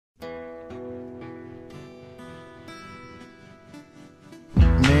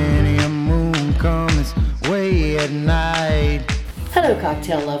at night. Hello,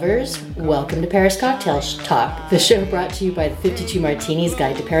 cocktail lovers. Welcome to Paris Cocktail Talk, the show brought to you by the 52 Martinis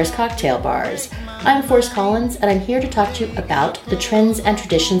Guide to Paris Cocktail Bars. I'm Forrest Collins, and I'm here to talk to you about the trends and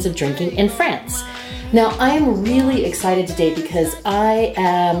traditions of drinking in France. Now, I am really excited today because I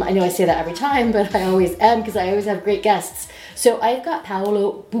know I say that every time, but I always am because I always have great guests. So I've got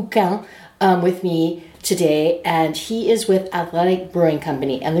Paolo Buchan with me today, and he is with Athletic Brewing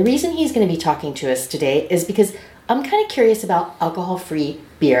Company. And the reason he's going to be talking to us today is because I'm kind of curious about alcohol-free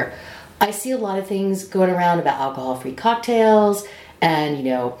beer. I see a lot of things going around about alcohol-free cocktails and,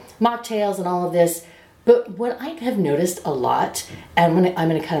 mocktails and all of this. But what I have noticed a lot, and I'm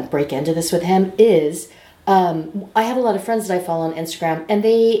going to kind of break into this with him, is I have a lot of friends that I follow on Instagram, and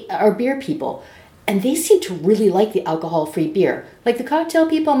they are beer people. And they seem to really like the alcohol-free beer. Like the cocktail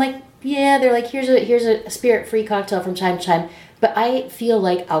people, I'm like, yeah, they're like, here's a spirit-free cocktail from time to time. But I feel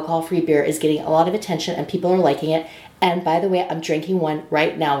like alcohol-free beer is getting a lot of attention and people are liking it. And by the way, I'm drinking one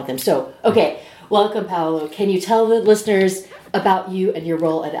right now with him. So, okay, welcome, Paolo. Can you tell the listeners about you and your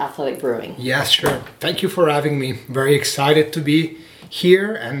role at Athletic Brewing? Yes, sure. Thank you for having me. Very excited to be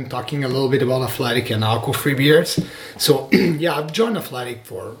here and talking a little bit about Athletic and alcohol-free beers. So, yeah, I've joined Athletic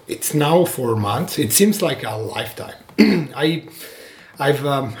it's now 4 months. It seems like a lifetime. I've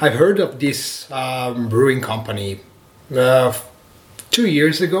heard of this brewing company 2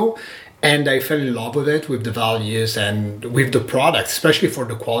 years ago, and I fell in love with it, with the values and with the products, especially for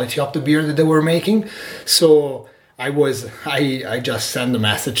the quality of the beer that they were making. So I just sent a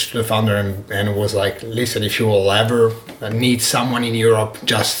message to the founder and was like, listen, if you will ever need someone in Europe,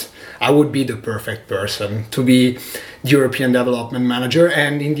 I would be the perfect person to be the European development manager.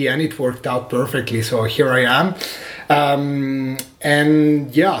 And in the end, it worked out perfectly. So here I am.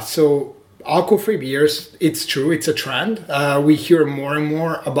 So alcohol-free beers, it's true, it's a trend. We hear more and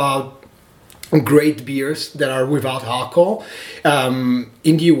more about great beers that are without alcohol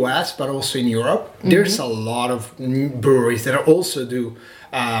in the US, but also in Europe. Mm-hmm. There's a lot of breweries that also do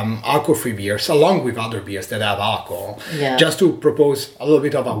alcohol-free beers along with other beers that have alcohol, just to propose a little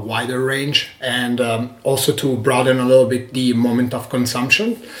bit of a wider range and also to broaden a little bit the moment of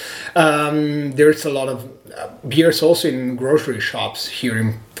consumption. There's a lot of beers also in grocery shops here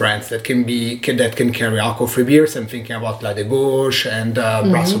in France that can carry alcohol-free beers. I'm thinking about La Débauche and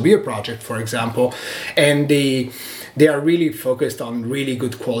Brussels Beer Project, for example, and they are really focused on really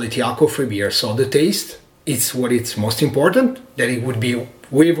good quality alcohol-free beer. So the taste is what it's most important, that it would be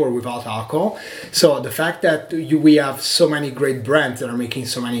with or without alcohol. So the fact that we have so many great brands that are making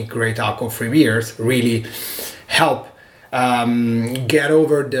so many great alcohol-free beers really help get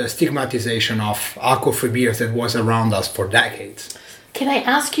over the stigmatization of alcohol-free beers that was around us for decades. Can I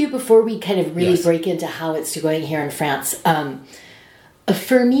ask you, before we kind of really break into how it's going here in France,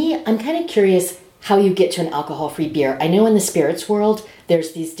 for me, I'm kind of curious how you get to an alcohol-free beer. I know in the spirits world,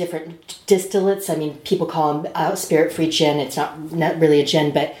 there's these different distillates. I mean, people call them spirit-free gin. It's not really a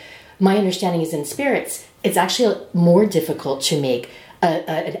gin, but my understanding is in spirits, it's actually more difficult to make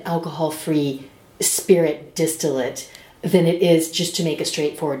an alcohol-free spirit distillate than it is just to make a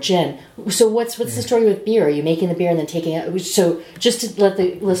straightforward gin. So what's the story with beer? Are you making the beer and then taking it? So just to let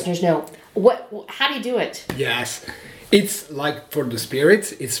the listeners know, how do you do it? Yes. It's like for the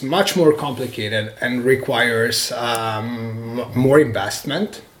spirits, it's much more complicated and requires more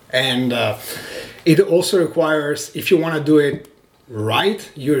investment. And it also requires, if you want to do it right,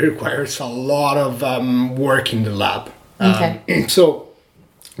 it requires a lot of work in the lab. Okay. So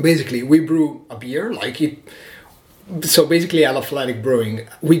basically, we brew a beer So basically at Athletic Brewing,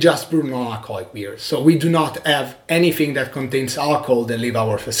 we just brew non-alcoholic beer. So we do not have anything that contains alcohol that leave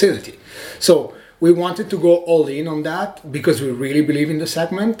our facility. So we wanted to go all in on that because we really believe in the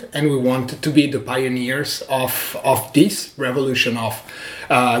segment, and we wanted to be the pioneers of this revolution of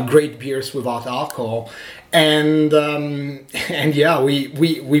great beers without alcohol. And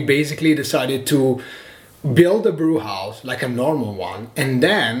we basically decided to build a brew house like a normal one, and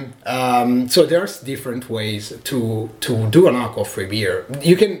then so there's different ways to do an alcohol-free beer.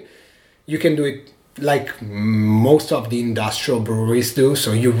 You can do it like most of the industrial breweries do.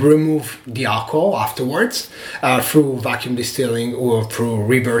 So you remove the alcohol afterwards through vacuum distilling or through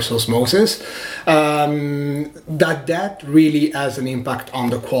reverse osmosis. That really has an impact on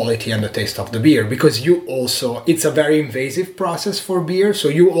the quality and the taste of the beer, because it's a very invasive process for beer. So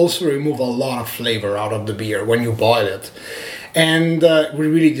you also remove a lot of flavor out of the beer when you boil it. And we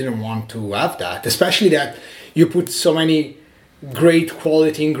really didn't want to have that, especially that you put so many great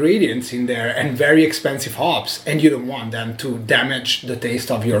quality ingredients in there and very expensive hops, and you don't want them to damage the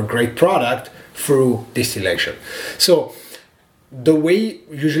taste of your great product through distillation. So the way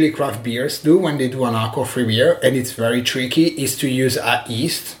usually craft beers do when they do an alcohol-free beer, and it's very tricky, is to use a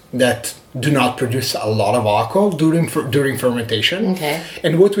yeast that do not produce a lot of alcohol during fermentation. Okay.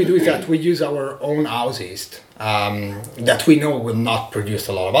 And what we do is that we use our own house yeast that we know will not produce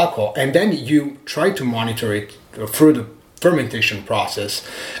a lot of alcohol, and then you try to monitor it through the fermentation process,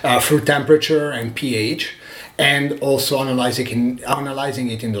 through temperature and pH, and also analyzing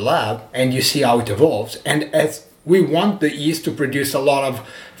it in the lab, and you see how it evolves. And as we want the yeast to produce a lot of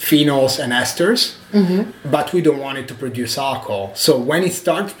phenols and esters, but we don't want it to produce alcohol. So when it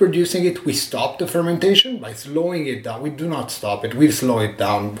starts producing it, we stop the fermentation by slowing it down. We do not stop it, we slow it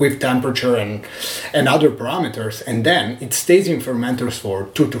down with temperature and other parameters, and then it stays in fermenters for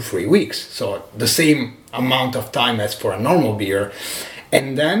 2 to 3 weeks. So the same amount of time as for a normal beer,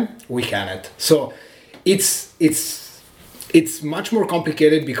 and then we can it. So it's much more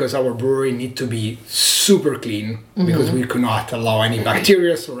complicated because our brewery need to be super clean, because we cannot allow any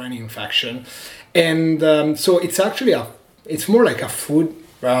bacteria or any infection, and so it's actually it's more like a food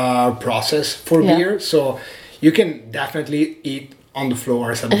process for beer. So you can definitely eat on the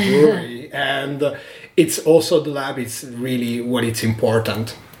floors at the brewery, and it's also the lab. It's really what it's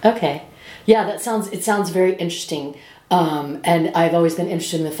important. Okay, yeah, it sounds very interesting. And I've always been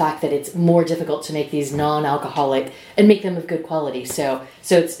interested in the fact that it's more difficult to make these non-alcoholic and make them of good quality. So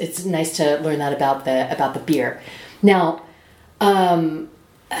it's nice to learn that about the beer. Now,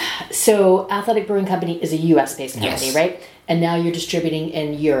 so Athletic Brewing Company is a U.S. based company, Yes. right? And now you're distributing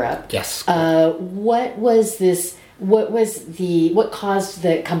in Europe. Yes. What caused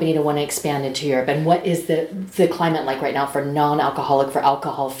the company to want to expand into Europe, and what is the climate like right now for non-alcoholic, for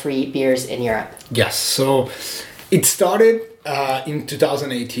alcohol-free beers in Europe? Yes. So it started in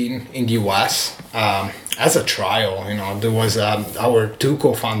 2018 in the US as a trial. There was our two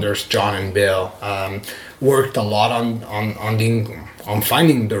co-founders, John and Bill, worked a lot on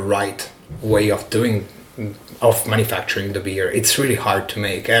finding the right way of manufacturing the beer. It's really hard to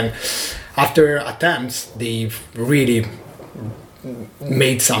make, and after attempts, they've really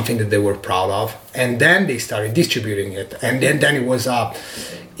made something that they were proud of, and then they started distributing it, and then it was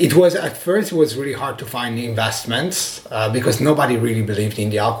at first it was really hard to find investments because nobody really believed in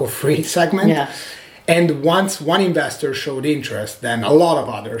the alcohol-free segment. Yeah. And once one investor showed interest, then a lot of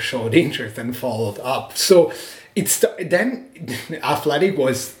others showed interest and followed up. So then Athletic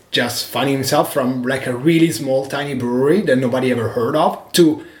was just finding himself from like a really small, tiny brewery that nobody ever heard of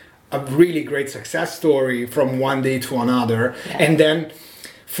to a really great success story from one day to another. Yeah. And then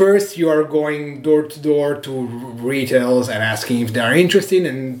first you are going door to door to retailers and asking if they are interested,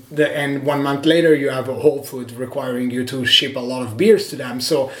 and 1 month later you have a Whole Foods requiring you to ship a lot of beers to them.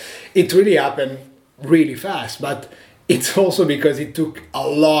 So it really happened really fast, but it's also because it took a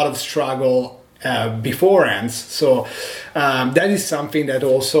lot of struggle beforehand. So that is something that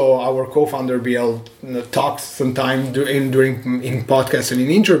also our co-founder Bill talks sometimes in podcasts and in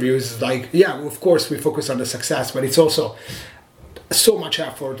interviews. Like, yeah, of course we focus on the success, but it's also so much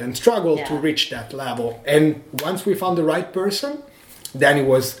effort and struggle to reach that level. And once we found the right person, then it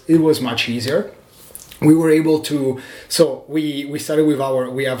was much easier. We were able to, so we started with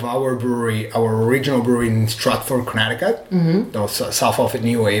we have our brewery, our original brewery in Stratford, Connecticut, south of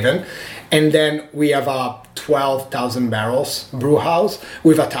New Haven. And then we have a 12,000 barrels brew house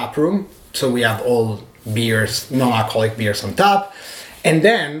with a tap room. So we have all beers, non-alcoholic beers on tap. And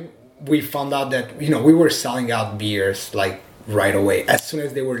then we found out that, we were selling out beers like right away. As soon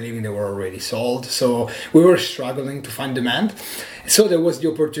as they were leaving, they were already sold. So we were struggling to find demand. So there was the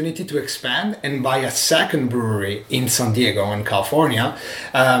opportunity to expand and buy a second brewery in San Diego in California.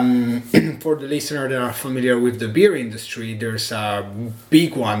 For the listener that are familiar with the beer industry, there's a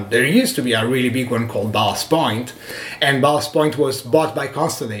big one. There used to be a really big one called Ballast Point. And Ballast Point was bought by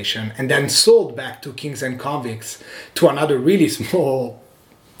Constellation and then sold back to Kings and Convicts, to another really small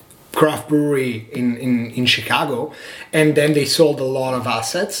craft brewery in Chicago, and then they sold a lot of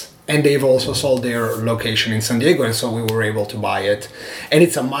assets, and they've also sold their location in San Diego, and so we were able to buy it. And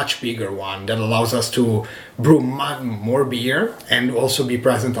it's a much bigger one that allows us to brew more beer and also be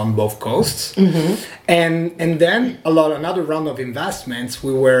present on both coasts. And then another round of investments,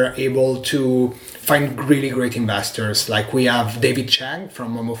 we were able to find really great investors. Like we have David Chang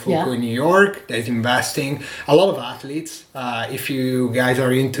from Momofuku in New York that's investing. A lot of athletes. If you guys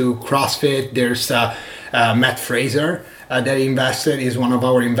are into CrossFit, there's Matt Fraser that invested, is one of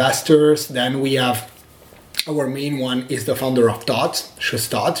our investors. Then we have our main one is the founder of Tots, Schuss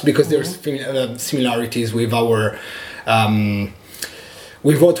Tots, because there's similarities with our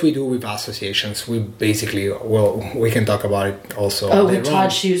with what we do with associations, we basically, well, we can talk about it also. Oh, with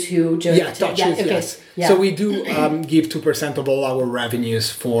Todd Shoes, who Joe? Yeah, Todd Shoes, okay. yes. Yeah. So we do give 2% of all our revenues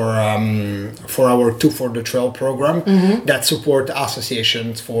for our Two for the Trail program that support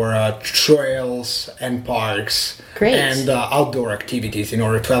associations for trails and parks. Great. And outdoor activities in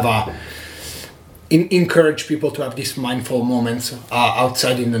order to have encourage people to have these mindful moments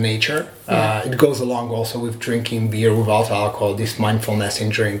outside in the nature. It goes along also with drinking beer without alcohol, this mindfulness in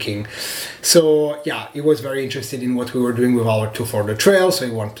drinking. So yeah, he was very interested in what we were doing with our Two for the Trail, so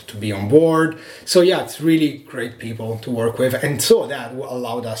he wanted to be on board. So yeah, it's really great people to work with, and so that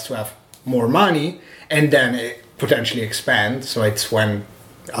allowed us to have more money and then potentially expand. So it's when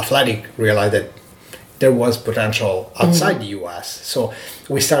Athletic realized that there was potential outside the US. So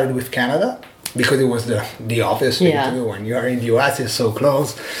we started with Canada, because it was the obvious thing to do when you are in the US, it's so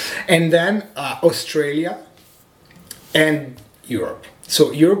close. And then Australia and Europe.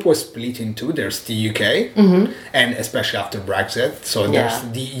 So Europe was split in two. There's the UK, and especially after Brexit. So there's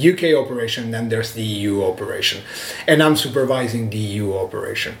the UK operation, then there's the EU operation. And I'm supervising the EU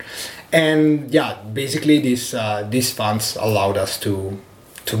operation. And yeah, basically these funds allowed us to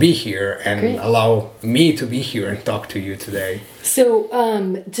be here and allow me to be here and talk to you today. So,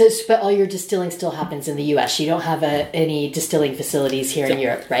 but all your distilling still happens in the U.S. You don't have any distilling facilities here in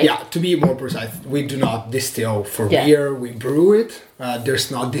Europe, right? Yeah, to be more precise, we do not distill for beer. We brew it.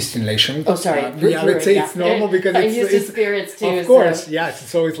 There's not distillation. Oh, sorry. Let's say it's normal because I'm used to spirits too. Of course, yes.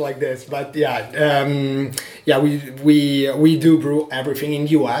 So it's like this, but we do brew everything in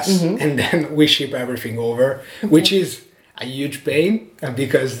U.S. and then we ship everything over, which is a huge pain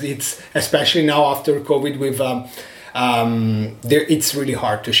because it's, especially now after COVID with it's really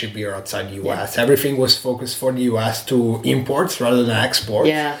hard to ship beer outside the US. Everything was focused for the US to imports rather than exports.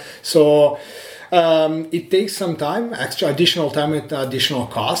 So it takes some time, additional time at additional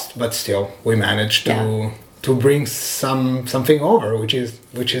cost, but still we managed to bring something over, which is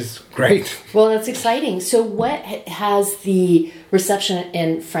great. Well, that's exciting. So what has the reception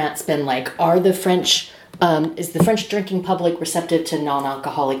in France been like? Are the French is the French drinking public receptive to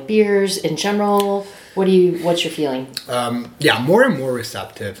non-alcoholic beers in general? What's your feeling? More and more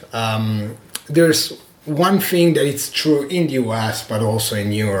receptive. There's one thing that is true in the US, but also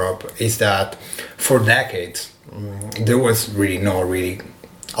in Europe, is that for decades there was really no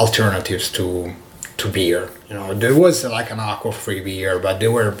alternatives to beer. You know, there was like an alcohol-free beer, but they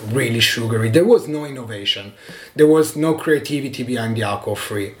were really sugary. There was no innovation. There was no creativity behind the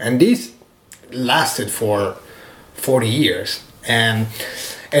alcohol-free, and this lasted for 40 years, and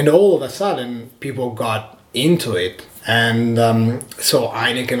all of a sudden people got into it, and so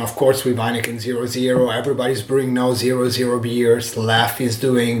Heineken, of course, with Heineken 0.0, everybody's brewing now 0.0 beers. Leffe is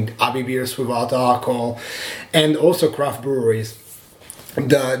doing Abbey beers without alcohol, and also craft breweries.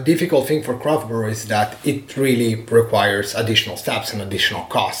 The difficult thing for craft breweries is that it really requires additional steps and additional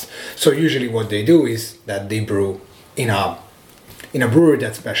costs. So usually what they do is that they brew in a brewery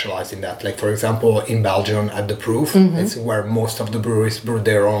that's specialized in that. Like, for example, in Belgium at the Proof, it's where most of the breweries brew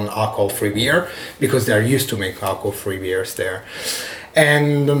their own alcohol-free beer because they're used to make alcohol-free beers there.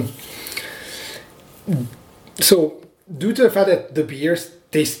 And so due to the fact that the beers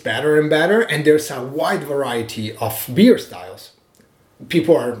taste better and better, and there's a wide variety of beer styles,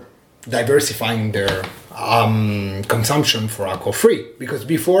 people are diversifying their consumption for alcohol-free, because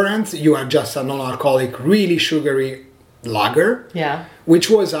beforehand you had just a non-alcoholic, really sugary lager, which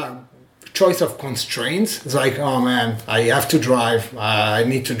was a choice of constraints. It's like, oh man, I have to drive, I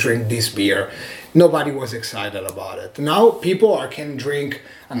need to drink this beer. Nobody was excited about it. Now people can drink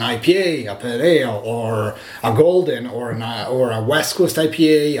an IPA, a pale ale, or a golden, or a West Coast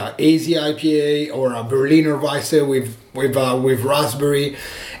IPA, a Asia IPA, or a Berliner Weisse with raspberry,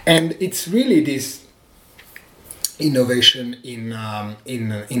 and it's really this innovation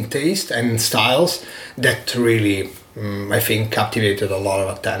in taste and styles that really I think captivated a lot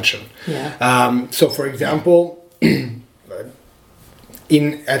of attention. So for example,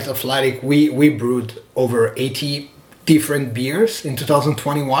 at Athletic we brewed over 80 different beers in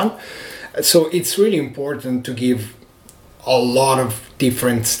 2021. So it's really important to give a lot of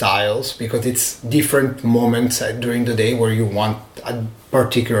different styles, because it's different moments during the day where you want a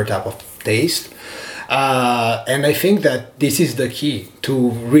particular type of taste. And I think that this is the key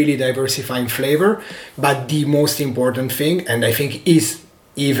to really diversifying flavor. But the most important thing, and I think it's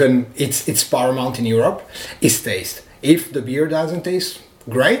paramount in Europe, is taste. If the beer doesn't taste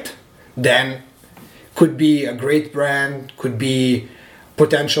great, then could be a great brand, could be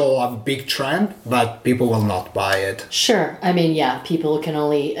potential a big trend, but people will not buy it. Sure. I mean, yeah, people can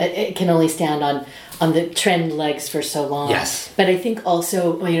only it can only stand on the trend legs for so long. Yes. But I think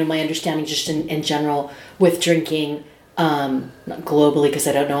also, my understanding just in general with drinking, not globally, because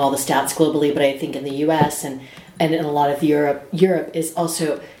I don't know all the stats globally, but I think in the U.S. and in a lot of Europe is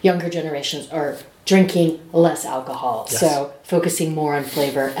also younger generations are drinking less alcohol. Yes. So focusing more on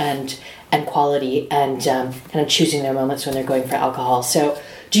flavor and quality and kind of choosing their moments when they're going for alcohol. So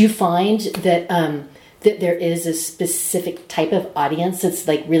do you find that that there is a specific type of audience that's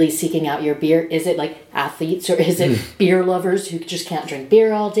like really seeking out your beer? Is it like athletes, or is it beer lovers who just can't drink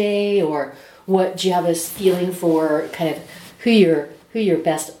beer all day? Or what, do you have a feeling for kind of who your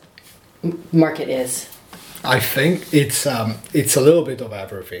best market is? I think it's a little bit of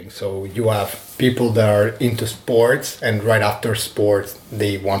everything. So you have people that are into sports, and right after sports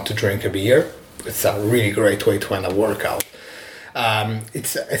they want to drink a beer. It's a really great way to end a workout.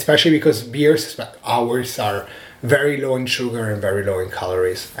 It's especially because beers, ours, are very low in sugar and very low in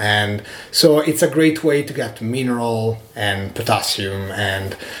calories, and so it's a great way to get mineral and potassium,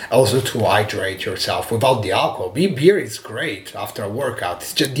 and also to hydrate yourself without the alcohol. Beer is great after a workout.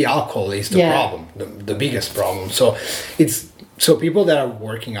 It's just the alcohol is the problem, the biggest problem. So people that are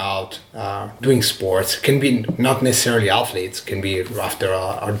working out, doing sports, can be not necessarily athletes, can be after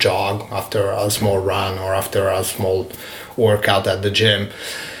a jog, after a small run, or after a small workout at the gym.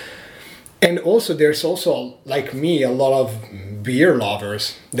 And also there's also, like me, a lot of beer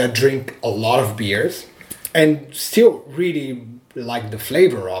lovers that drink a lot of beers and still really like the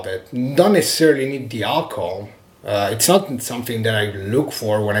flavor of it. Don't necessarily need the alcohol. It's not something that I look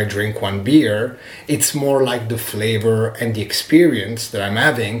for when I drink one beer. It's more like the flavor and the experience that I'm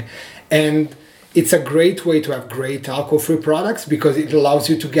having. And it's a great way to have great alcohol-free products because it allows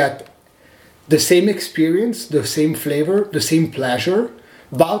you to get the same experience, the same flavor, the same pleasure,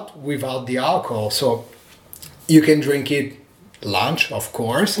 but without the alcohol. So you can drink it lunch, of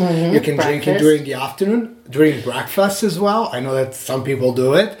course. You can drink it during the afternoon, during breakfast as well. I know that some people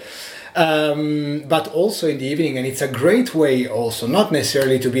do it. But also in the evening, and it's a great way also, not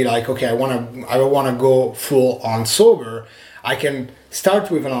necessarily to be like, okay, I wanna go full on sober. I can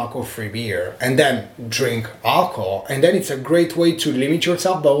start with an alcohol-free beer and then drink alcohol, and then it's a great way to limit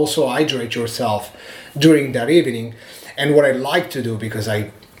yourself, but also hydrate yourself during that evening. And what I like to do, because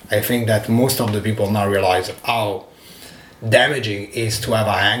I think that most of the people now realize how damaging is to have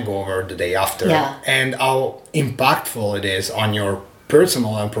a hangover the day after, and how impactful it is on your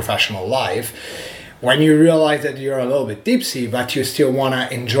personal and professional life when you realize that you're a little bit tipsy, but you still want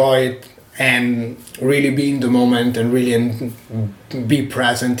to enjoy it and really be in the moment and really be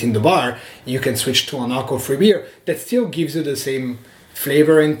present in the bar. You can switch to an alcohol-free beer that still gives you the same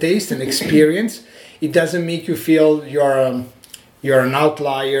flavor and taste and experience. It doesn't make you feel you're an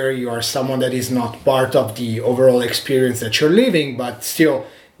outlier, you are someone that is not part of the overall experience that you're living, but still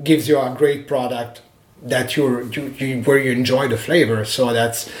gives you a great product that you where you enjoy the flavor. So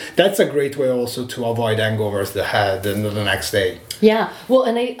that's a great way also to avoid hangovers the next day. Yeah, well,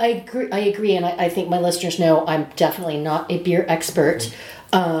 and I agree, and I think my listeners know I'm definitely not a beer expert.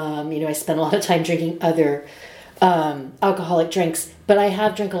 I spend a lot of time drinking other alcoholic drinks, but I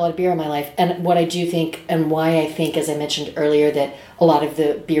have drank a lot of beer in my life. And what I do think, and why I think, as I mentioned earlier, that a lot of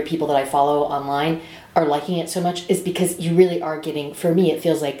the beer people that I follow online are liking it so much is because you really are getting, for me, it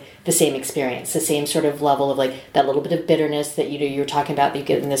feels like the same experience, the same sort of level of like that little bit of bitterness that you were talking about that you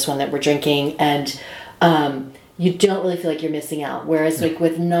get in this one that we're drinking, and you don't really feel like you're missing out. Whereas like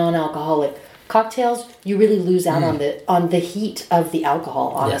with non-alcoholic cocktails, you really lose out on the heat of the alcohol,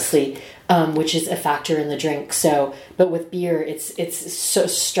 honestly, which is a factor in the drink. So, but with beer, it's so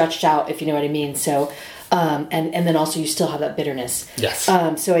stretched out, if you know what I mean. So, and then also you still have that bitterness. Yes.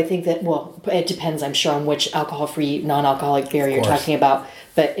 So I think that, well, it depends, I'm sure, on which alcohol-free, non-alcoholic beer you're talking about.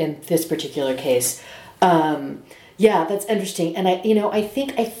 But in this particular case, yeah, that's interesting. And I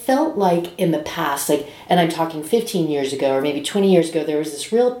think I felt like in the past, like, and I'm talking 15 years ago or maybe 20 years ago, there was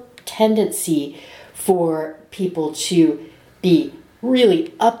this real tendency for people to be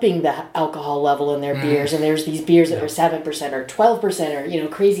really upping the alcohol level in their beers. And there's these beers that are 7% or 12% or,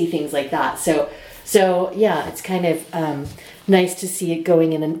 crazy things like that. So yeah, it's kind of nice to see it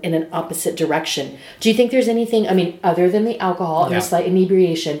going in an opposite direction. Do you think there's anything, I mean, other than the alcohol and the slight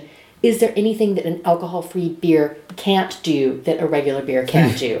inebriation, is there anything that an alcohol-free beer can't do that a regular beer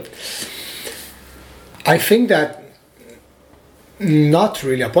can't do? I think that not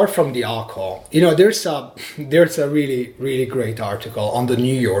really, apart from the alcohol. There's a really, really great article on the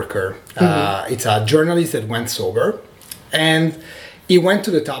New Yorker. It's a journalist that went sober, and he went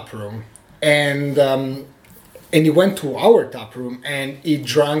to the tap room, and and he went to our tap room and he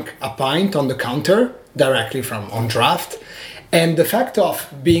drank a pint on the counter directly from on draft. And the fact of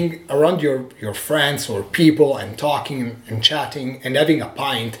being around your friends or people and talking and chatting and having a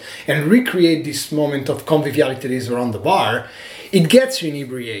pint and recreate this moment of conviviality that is around the bar, it gets you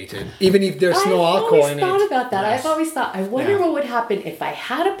inebriated, even if there's no alcohol in it. I've always thought about that. Yes. I've always thought, I wonder what would happen if I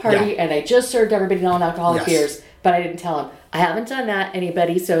had a party Yeah. and I just served everybody non-alcoholic Yes. beers, but I didn't tell them. I haven't done that,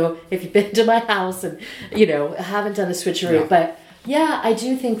 anybody, so if you've been to my house and, I haven't done the switcheroo, Yeah. but yeah, I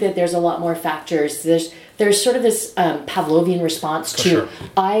do think that there's a lot more factors. There's sort of this Pavlovian response to sure.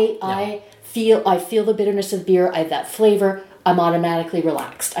 I feel the bitterness of beer. I have that flavor. I'm automatically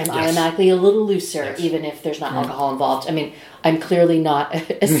relaxed. I'm automatically a little looser, even if there's not alcohol involved. I mean, I'm clearly not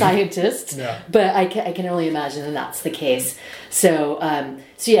a scientist, but I can only imagine that that's the case. So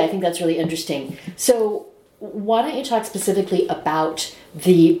yeah, I think that's really interesting. So why don't you talk specifically about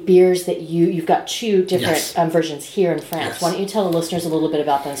the beers that you've got two different versions here in France. Why don't you tell the listeners a little bit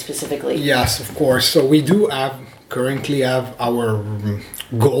about them specifically? Yes, of course. So we do currently have our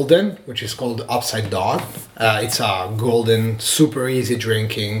golden, which is called Upside Down. It's a golden, super easy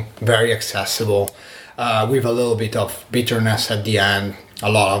drinking, very accessible, with a little bit of bitterness at the end, a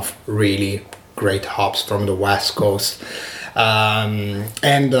lot of really great hops from the West Coast.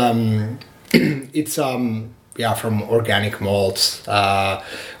 It's from organic malts.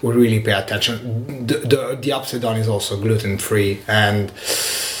 We really pay attention. The Upside Down is also gluten free, and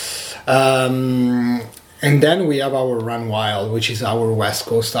then we have our Run Wild, which is our West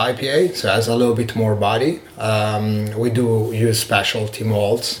Coast IPA, so it has a little bit more body. We do use specialty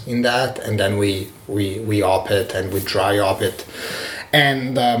malts in that, and then we hop it and we dry hop it,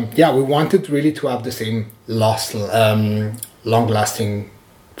 and we wanted really to have the same long-lasting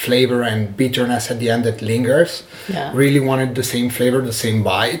flavor and bitterness at the end that lingers. Really wanted the same flavor, the same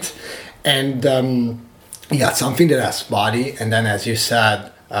bite, and something that has body. And then, as you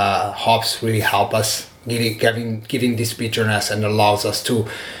said, hops really help us giving this bitterness and allows us to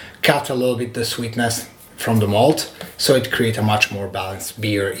cut a little bit the sweetness from the malt, so it creates a much more balanced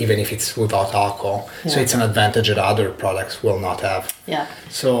beer, even if it's without alcohol. So it's an advantage that other products will not have.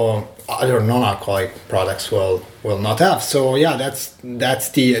 So other non-alcoholic products will not have. So that's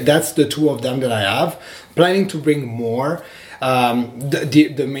the two of them that I have. Planning to bring more.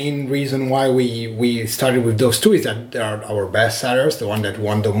 The main reason why we started with those two is that they are our best sellers, the one that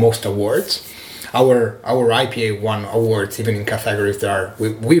won the most awards. Our IPA won awards even in categories that are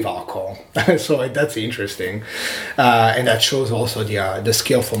with alcohol, so that's interesting, and that shows also the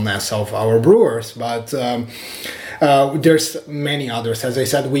skillfulness of our brewers. But there's many others. As I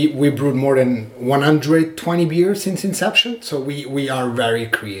said, we brewed more than 120 beers since inception, so we are very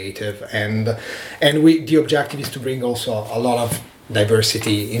creative, and the objective is to bring also a lot of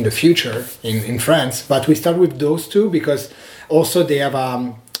diversity in the future in France. But we start with those two because also they have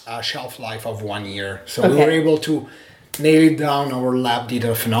a shelf life of 1 year, so we were able to nail it down. Our lab did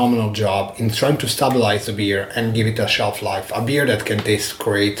a phenomenal job in trying to stabilize the beer and give it a shelf life, a beer that can taste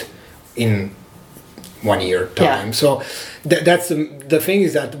great in 1 year time. So that's the thing,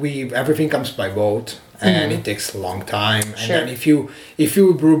 is that everything comes by boat, and it takes a long time. And then if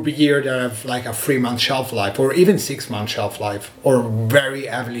you brew beer that have like a 3-month shelf life or even 6-month shelf life, or very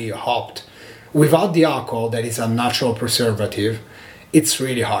heavily hopped without the alcohol that is a natural preservative, it's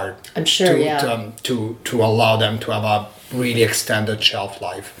really hard. I'm sure, to allow them to have a really extended shelf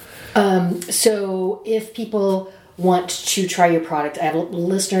life. So if people want to try your product, I have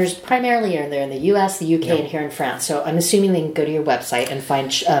listeners primarily in the US, the UK, and here in France. So I'm assuming they can go to your website and find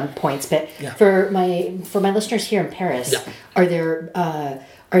points. But for my listeners here in Paris, are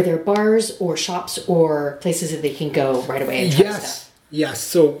there bars or shops or places that they can go right away and try stuff? Yes,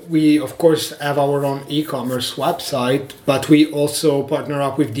 so we of course have our own e-commerce website, but we also partner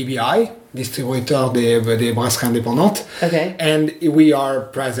up with DBI, Distributeur des Brasseries Indépendantes. And we are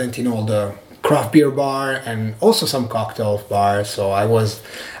present in all the craft beer bar and also some cocktail bars. So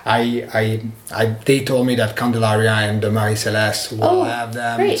they told me that Candelaria and the Marie Celeste will have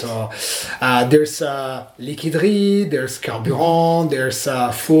them. Great. So there's Liquiderie, there's Carburant, there's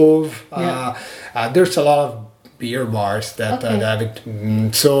Fauve. There's a lot of beer bars that have it.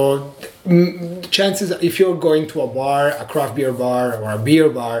 So chances, if you're going to a bar, a craft beer bar or a beer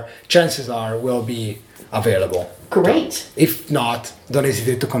bar, chances are will be available. Great. If not, don't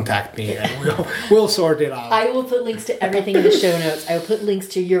hesitate to contact me and we'll sort it out. I will put links to everything in the show notes. I will put links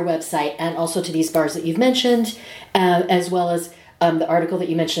to your website and also to these bars that you've mentioned, as well as the article that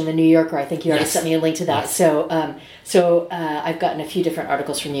you mentioned in the New Yorker. I think you already sent me a link to that. So I've gotten a few different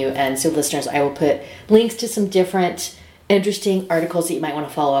articles from you. And so listeners, I will put links to some different interesting articles that you might want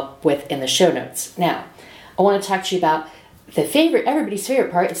to follow up with in the show notes. Now, I want to talk to you about everybody's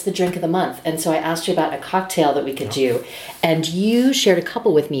favorite part. It's the drink of the month. And so I asked you about a cocktail that we could do. And you shared a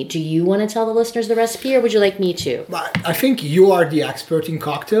couple with me. Do you want to tell the listeners the recipe, or would you like me to? I think you are the expert in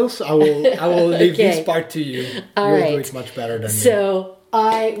cocktails. I will leave this part to you. You'll do it much better than me. So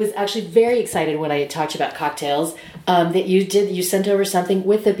I was actually very excited when I talked about cocktails that you sent over something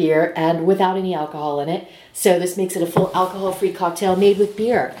with the beer and without any alcohol in it. So this makes it a full alcohol-free cocktail made with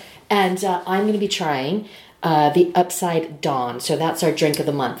beer. And I'm going to be trying the Upside Dawn. So that's our drink of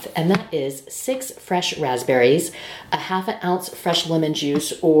the month. And that is 6 fresh raspberries, a half an ounce fresh lemon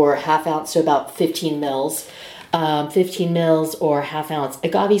juice, or half ounce, so about 15 mils, 15 mils or half ounce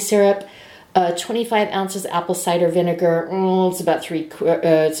agave syrup, 25 ounces apple cider vinegar. It's about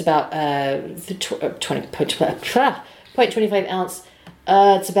 0.25 ounce.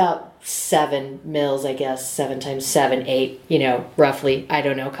 It's about 7 mils, I guess. 7 times 7, 8, roughly. I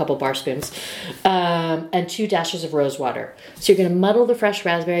don't know, a couple bar spoons. And 2 dashes of rose water. So you're going to muddle the fresh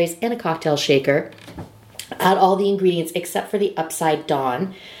raspberries in a cocktail shaker. Add all the ingredients except for the Upside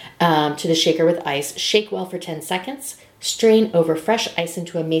Dawn to the shaker with ice. Shake well for 10 seconds. Strain over fresh ice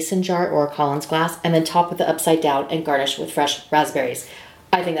into a mason jar or a Collins glass, and then top with the Upside Down and garnish with fresh raspberries.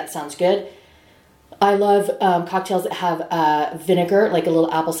 I think that sounds good. I love cocktails that have vinegar, like a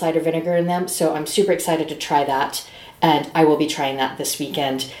little apple cider vinegar in them. So I'm super excited to try that. And I will be trying that this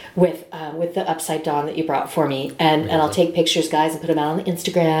weekend with the Upside Down that you brought for me. And I'll take pictures, guys, and put them out on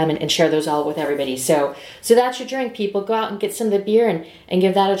Instagram and share those all with everybody. So that's your drink, people. Go out and get some of the beer and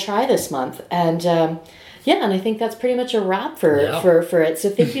give that a try this month. And and I think that's pretty much a wrap for it.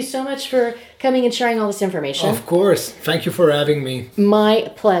 So thank you so much for coming and sharing all this information. Of course. Thank you for having me.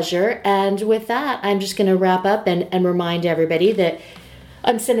 My pleasure. And with that, I'm just going to wrap up and remind everybody that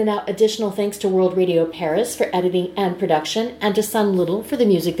I'm sending out additional thanks to World Radio Paris for editing and production, and to Sun Little for the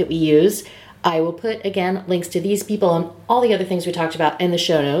music that we use. I will put, again, links to these people and all the other things we talked about in the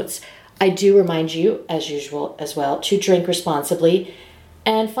show notes. I do remind you, as usual as well, to drink responsibly.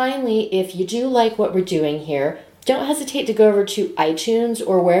 And finally, if you do like what we're doing here, don't hesitate to go over to iTunes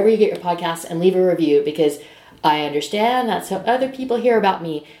or wherever you get your podcasts and leave a review, because I understand that's how other people hear about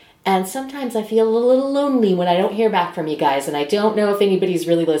me. And sometimes I feel a little lonely when I don't hear back from you guys, and I don't know if anybody's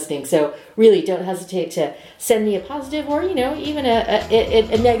really listening. So really, don't hesitate to send me a positive or, even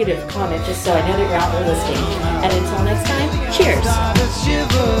a negative comment, just so I know that you're out there listening. And until next time, cheers.